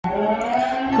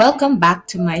Welcome back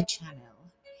to my channel.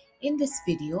 In this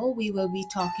video, we will be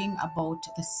talking about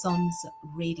the sun's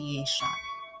radiation.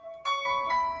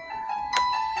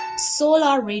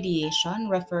 Solar radiation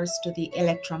refers to the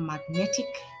electromagnetic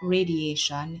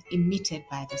radiation emitted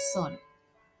by the sun.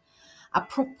 A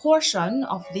proportion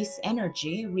of this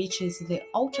energy reaches the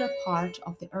outer part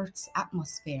of the Earth's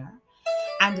atmosphere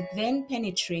and then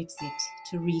penetrates it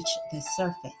to reach the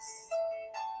surface.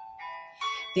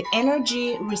 The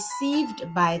energy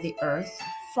received by the Earth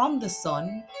from the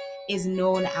sun is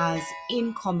known as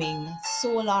incoming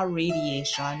solar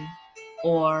radiation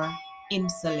or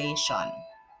insolation.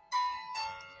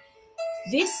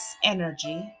 This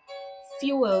energy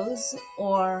fuels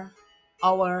our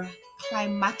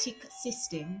climatic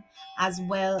system as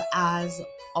well as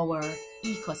our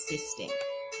ecosystem.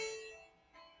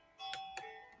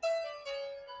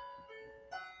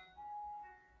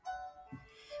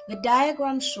 The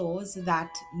diagram shows that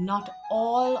not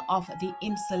all of the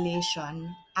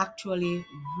insolation actually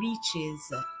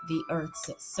reaches the Earth's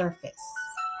surface.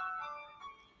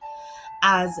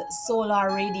 As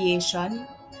solar radiation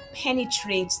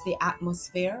penetrates the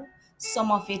atmosphere,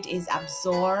 some of it is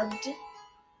absorbed,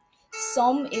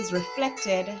 some is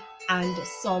reflected, and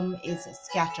some is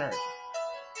scattered.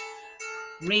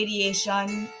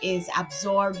 Radiation is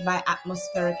absorbed by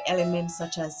atmospheric elements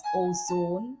such as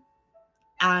ozone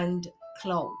and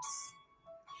clouds.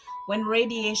 When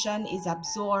radiation is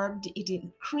absorbed, it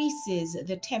increases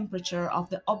the temperature of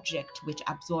the object which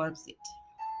absorbs it.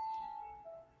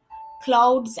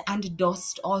 Clouds and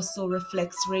dust also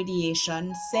reflects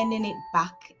radiation, sending it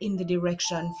back in the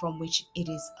direction from which it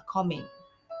is coming.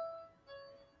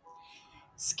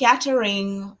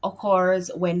 Scattering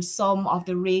occurs when some of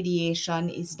the radiation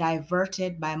is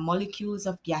diverted by molecules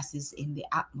of gases in the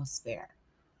atmosphere.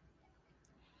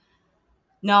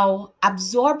 Now,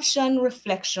 absorption,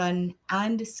 reflection,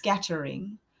 and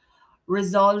scattering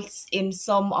results in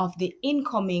some of the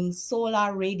incoming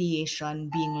solar radiation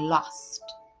being lost.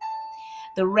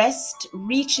 The rest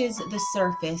reaches the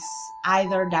surface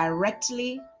either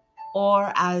directly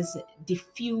or as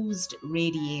diffused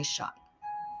radiation.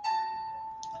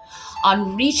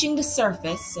 On reaching the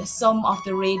surface, some of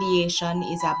the radiation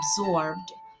is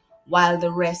absorbed while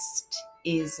the rest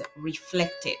is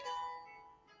reflected.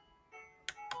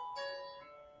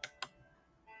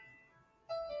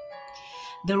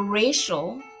 The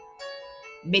ratio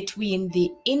between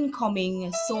the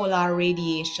incoming solar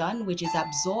radiation, which is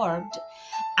absorbed,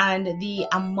 and the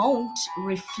amount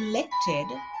reflected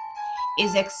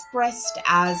is expressed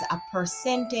as a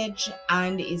percentage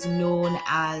and is known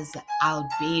as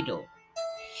albedo.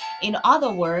 In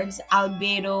other words,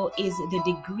 albedo is the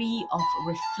degree of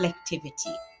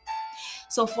reflectivity.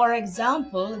 So, for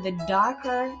example, the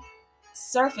darker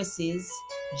surfaces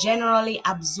generally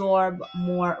absorb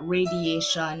more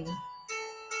radiation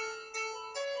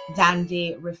than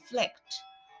they reflect,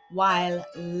 while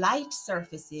light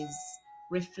surfaces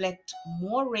reflect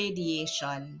more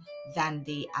radiation than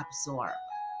they absorb.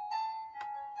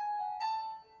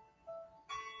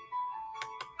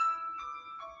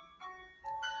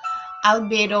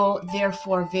 Albedo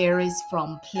therefore varies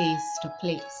from place to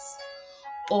place.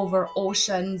 Over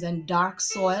oceans and dark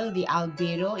soil, the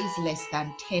albedo is less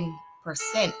than 10%.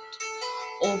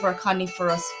 Over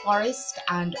coniferous forest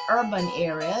and urban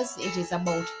areas, it is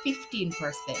about 15%.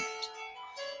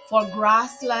 For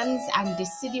grasslands and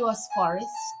deciduous forest,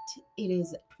 it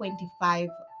is 25%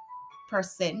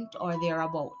 or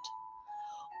thereabout.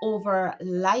 Over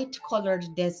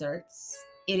light-colored deserts,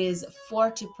 it is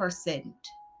 40%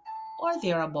 or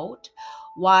thereabout,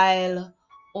 while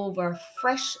over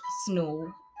fresh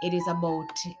snow, it is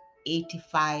about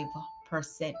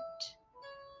 85%.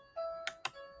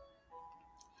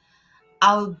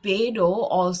 Albedo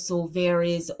also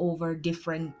varies over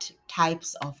different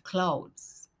types of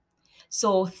clouds.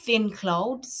 So thin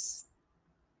clouds,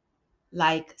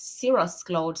 like cirrus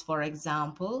clouds, for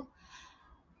example,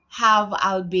 have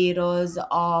albedos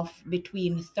of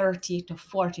between 30 to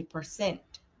 40%.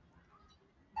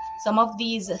 Some of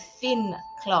these thin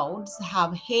clouds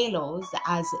have halos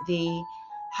as they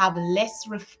have less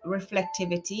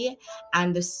reflectivity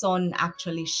and the sun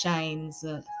actually shines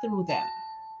through them.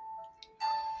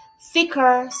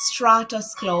 Thicker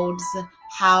stratus clouds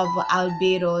have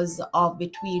albedos of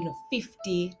between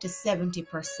 50 to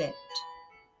 70%.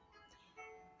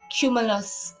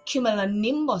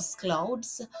 Cumulonimbus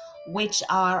clouds, which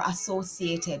are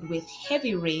associated with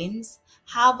heavy rains,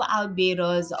 have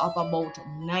albedos of about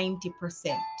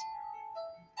 90%.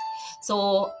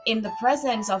 So, in the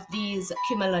presence of these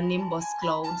cumulonimbus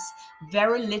clouds,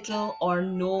 very little or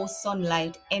no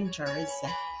sunlight enters,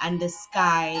 and the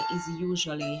sky is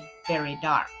usually very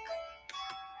dark.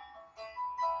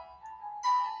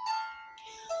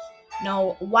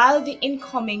 Now, while the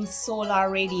incoming solar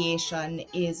radiation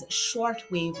is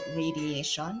shortwave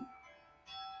radiation,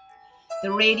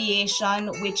 the radiation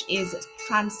which is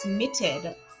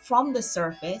transmitted from the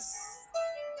surface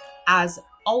as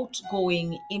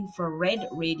outgoing infrared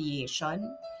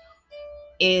radiation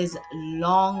is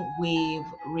long wave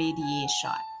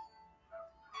radiation.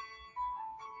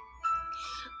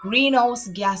 Greenhouse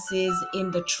gases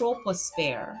in the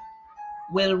troposphere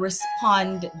will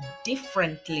respond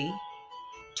differently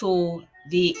to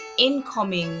the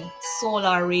incoming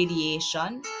solar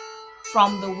radiation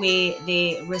from the way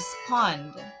they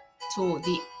respond to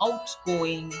the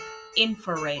outgoing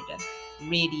infrared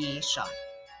radiation.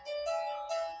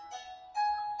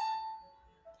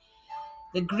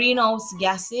 The greenhouse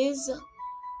gases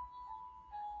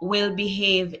will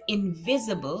behave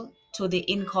invisible to the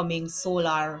incoming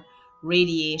solar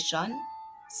radiation,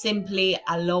 simply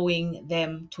allowing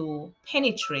them to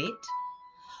penetrate,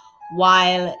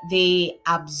 while they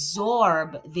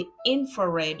absorb the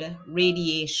infrared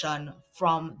radiation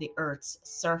from the Earth's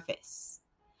surface.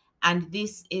 And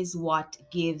this is what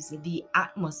gives the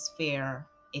atmosphere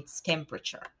its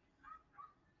temperature.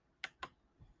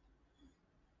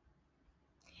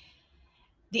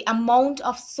 The amount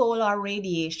of solar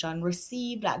radiation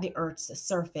received at the Earth's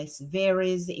surface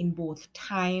varies in both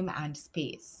time and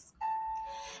space.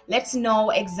 Let's now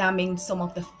examine some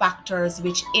of the factors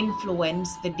which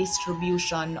influence the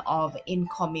distribution of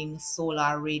incoming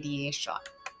solar radiation.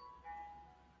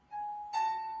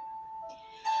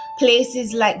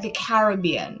 Places like the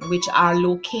Caribbean, which are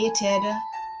located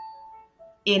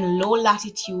in low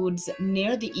latitudes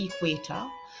near the equator,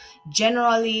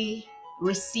 generally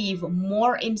receive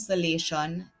more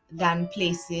insolation than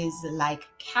places like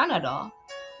Canada,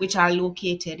 which are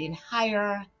located in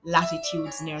higher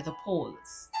latitudes near the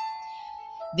poles.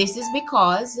 This is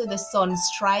because the sun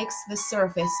strikes the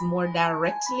surface more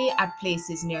directly at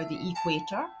places near the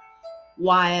equator,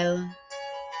 while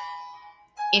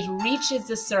it reaches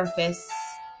the surface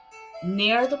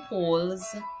near the poles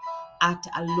at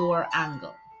a lower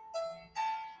angle.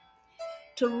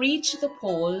 To reach the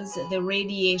poles, the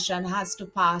radiation has to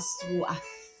pass through a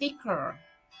thicker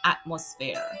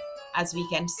atmosphere, as we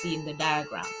can see in the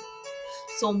diagram.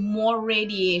 So more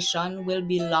radiation will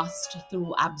be lost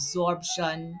through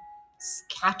absorption,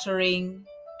 scattering,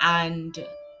 and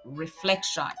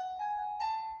reflection.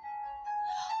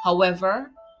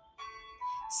 However,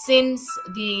 since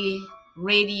the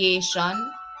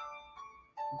radiation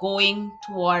going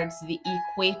towards the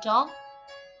equator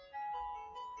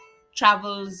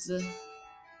travels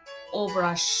over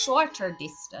a shorter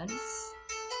distance,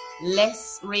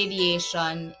 less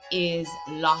radiation is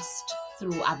lost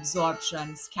through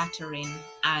absorption, scattering,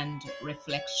 and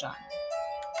reflection.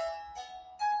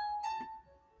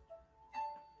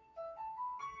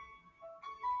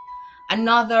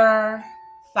 Another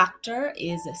factor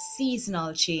is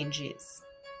seasonal changes.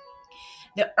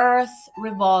 The Earth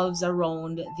revolves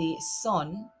around the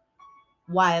sun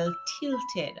while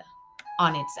tilted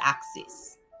on its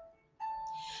axis.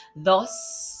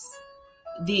 Thus,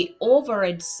 the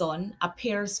overhead sun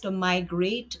appears to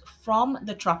migrate from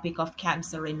the Tropic of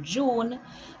Cancer in June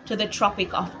to the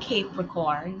Tropic of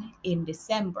Capricorn in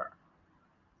December.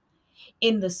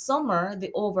 In the summer,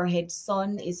 the overhead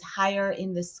sun is higher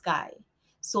in the sky,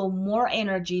 so more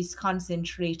energy is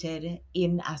concentrated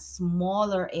in a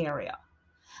smaller area.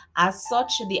 As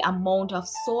such, the amount of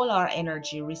solar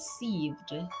energy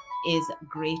received is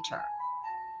greater.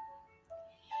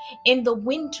 In the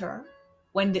winter,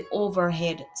 when the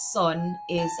overhead sun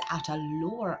is at a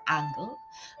lower angle,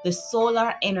 the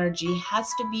solar energy has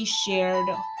to be shared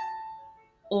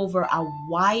over a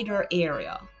wider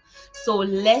area, so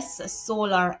less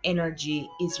solar energy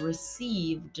is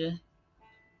received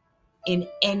in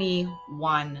any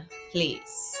one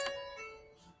place.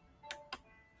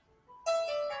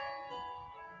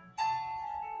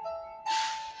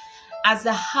 As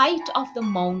the height of the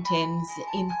mountains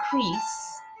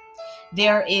increase,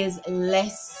 there is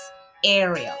less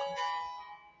area.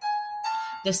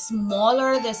 The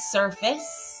smaller the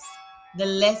surface, the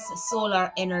less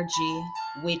solar energy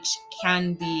which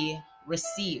can be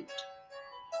received.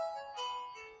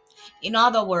 In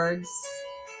other words,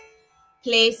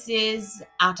 places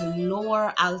at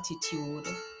lower altitude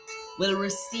will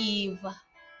receive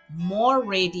more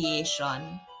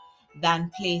radiation than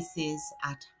places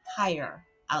at higher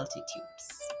altitudes.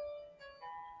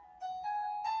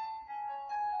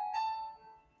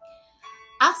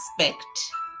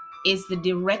 aspect is the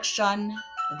direction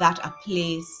that a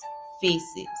place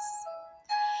faces.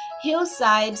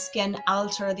 Hillsides can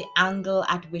alter the angle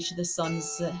at which the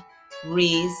sun's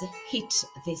rays hit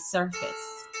the surface.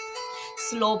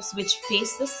 Slopes which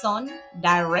face the sun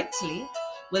directly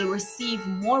will receive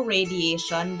more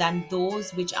radiation than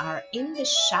those which are in the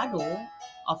shadow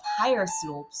of higher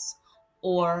slopes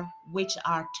or which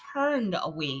are turned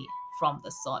away from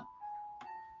the sun.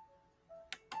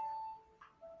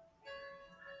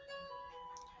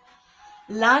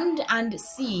 Land and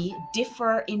sea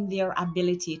differ in their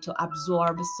ability to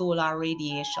absorb solar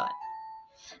radiation.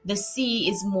 The sea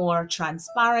is more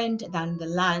transparent than the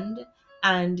land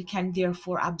and can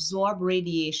therefore absorb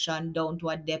radiation down to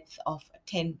a depth of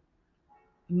 10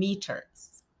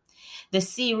 meters. The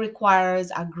sea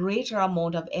requires a greater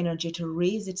amount of energy to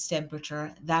raise its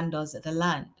temperature than does the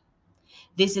land.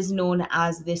 This is known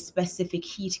as the specific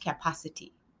heat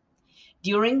capacity.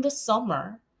 During the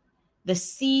summer, the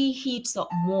sea heats up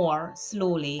more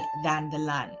slowly than the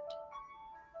land.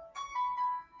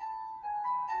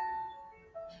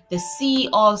 The sea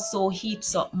also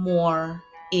heats up more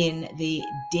in the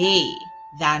day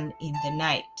than in the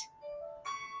night.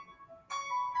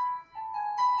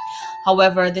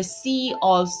 However, the sea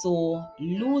also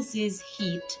loses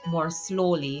heat more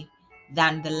slowly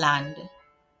than the land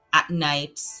at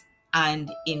nights and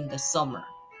in the summer.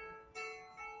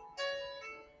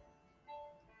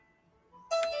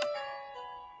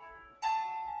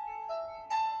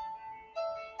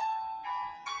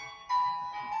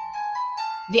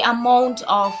 The amount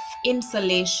of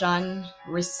insolation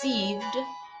received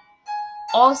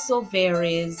also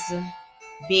varies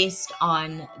based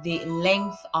on the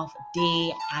length of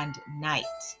day and night.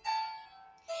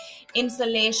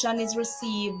 Insolation is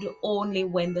received only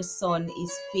when the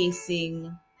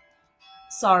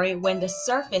when the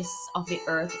surface of the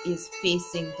earth is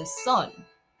facing the sun,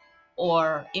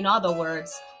 or in other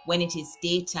words, when it is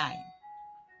daytime.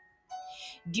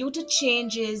 Due to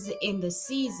changes in the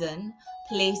season,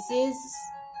 places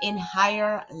in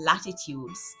higher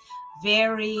latitudes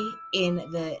vary in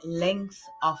the length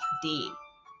of day.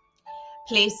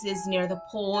 Places near the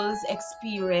poles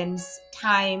experience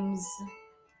times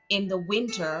in the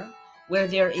winter where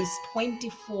there is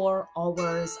 24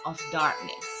 hours of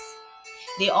darkness.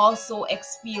 They also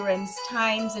experience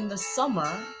times in the summer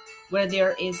where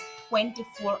there is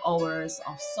 24 hours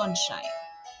of sunshine.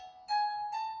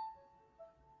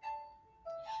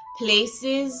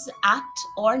 Places at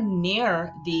or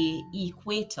near the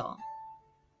equator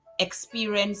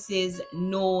experiences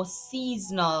no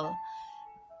seasonal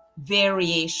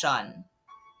variation,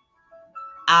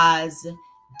 as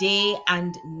day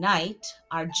and night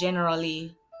are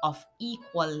generally of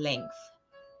equal length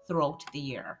throughout the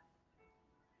year.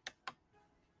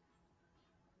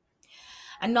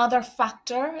 Another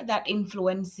factor that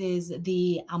influences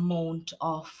the amount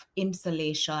of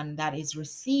insolation that is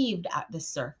received at the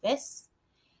surface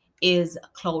is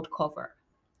cloud cover.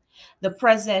 The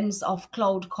presence of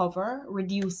cloud cover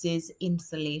reduces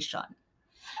insolation.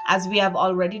 As we have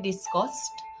already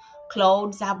discussed,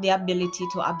 clouds have the ability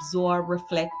to absorb,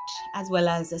 reflect, as well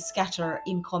as scatter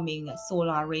incoming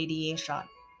solar radiation.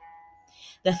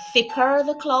 The thicker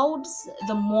the clouds,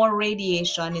 the more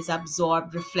radiation is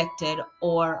absorbed, reflected,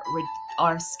 or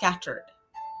scattered.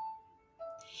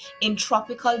 In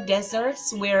tropical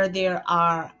deserts where there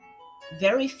are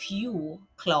very few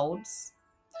clouds,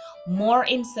 more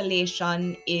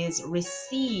insolation is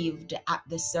received at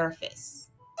the surface.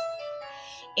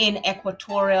 In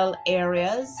equatorial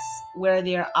areas where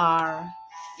there are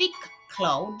thick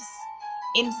clouds,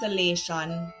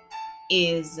 insolation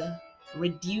is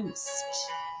reduced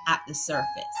at the surface.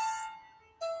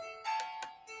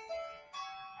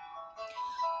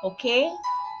 Okay,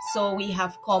 so we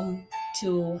have come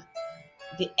to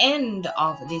the end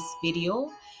of this video.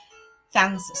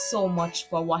 Thanks so much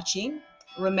for watching.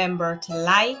 Remember to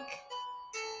like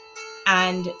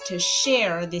and to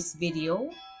share this video,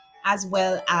 as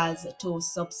well as to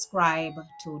subscribe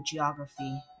to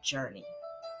Geography Journey.